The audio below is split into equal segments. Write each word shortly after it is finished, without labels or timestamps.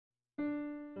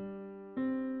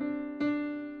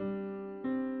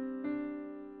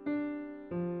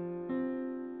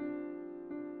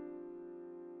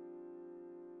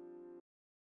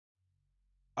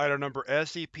Item Number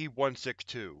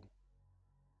SCP-162.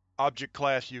 Object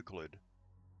Class Euclid.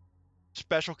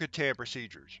 Special Containment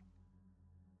Procedures.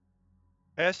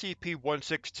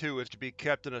 SCP-162 is to be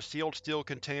kept in a sealed steel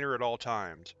container at all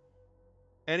times.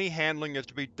 Any handling is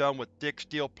to be done with thick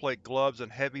steel plate gloves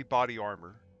and heavy body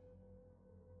armor.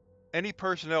 Any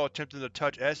personnel attempting to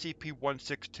touch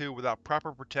SCP-162 without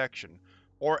proper protection,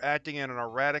 or acting in an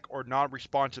erratic or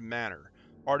non-responsive manner,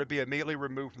 are to be immediately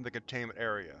removed from the containment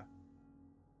area.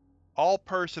 All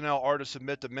personnel are to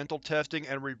submit to mental testing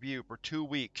and review for 2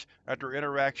 weeks after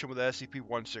interaction with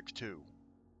SCP-162.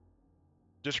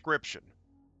 Description: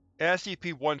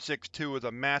 SCP-162 is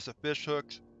a mass of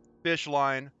fishhooks, fish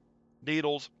line,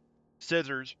 needles,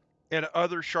 scissors, and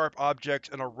other sharp objects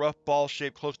in a rough ball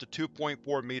shape close to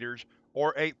 2.4 meters,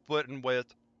 or 8 foot in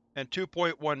width, and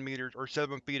 2.1 meters, or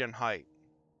 7 feet in height.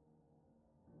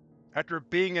 After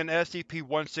being in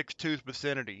SCP-162's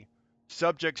vicinity,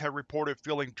 subjects have reported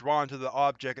feeling drawn to the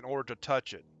object in order to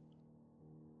touch it.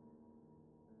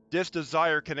 This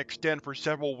desire can extend for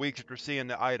several weeks after seeing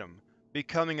the item,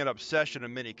 becoming an obsession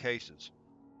in many cases.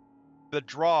 The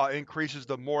draw increases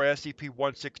the more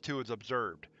SCP-162 is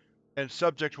observed, and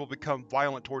subjects will become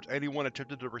violent towards anyone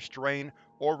attempting to restrain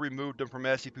or remove them from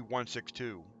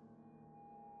SCP-162.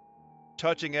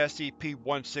 Touching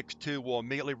SCP-162 will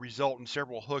immediately result in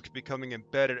several hooks becoming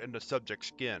embedded in the subject's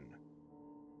skin.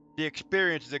 The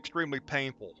experience is extremely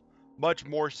painful, much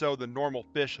more so than normal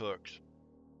fishhooks.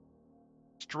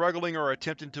 Struggling or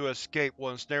attempting to escape will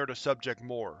ensnare the subject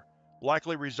more,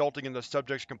 likely resulting in the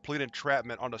subject's complete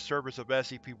entrapment on the surface of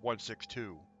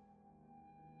SCP-162.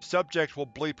 Subjects will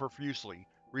bleed profusely,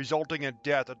 resulting in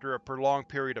death after a prolonged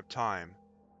period of time.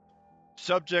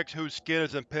 Subjects whose skin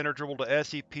is impenetrable to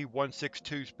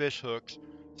SCP-162's fishhooks,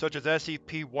 such as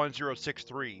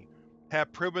SCP-1063,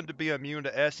 have proven to be immune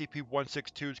to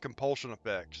SCP-162's compulsion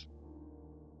effects.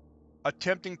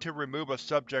 Attempting to remove a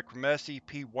subject from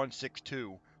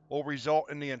SCP-162 will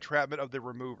result in the entrapment of the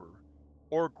remover,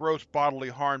 or gross bodily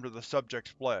harm to the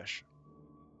subject's flesh.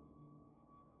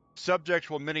 Subjects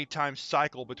will many times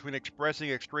cycle between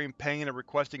expressing extreme pain and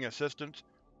requesting assistance,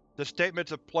 to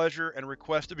statements of pleasure and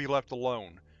requests to be left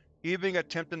alone, even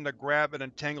attempting to grab and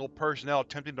entangle personnel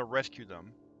attempting to rescue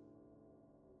them.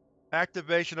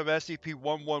 Activation of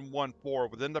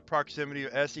SCP-1114 within the proximity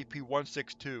of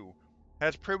SCP-162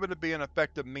 has proven to be an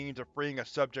effective means of freeing a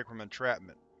subject from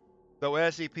entrapment, though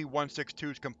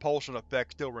SCP-162's compulsion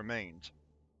effect still remains.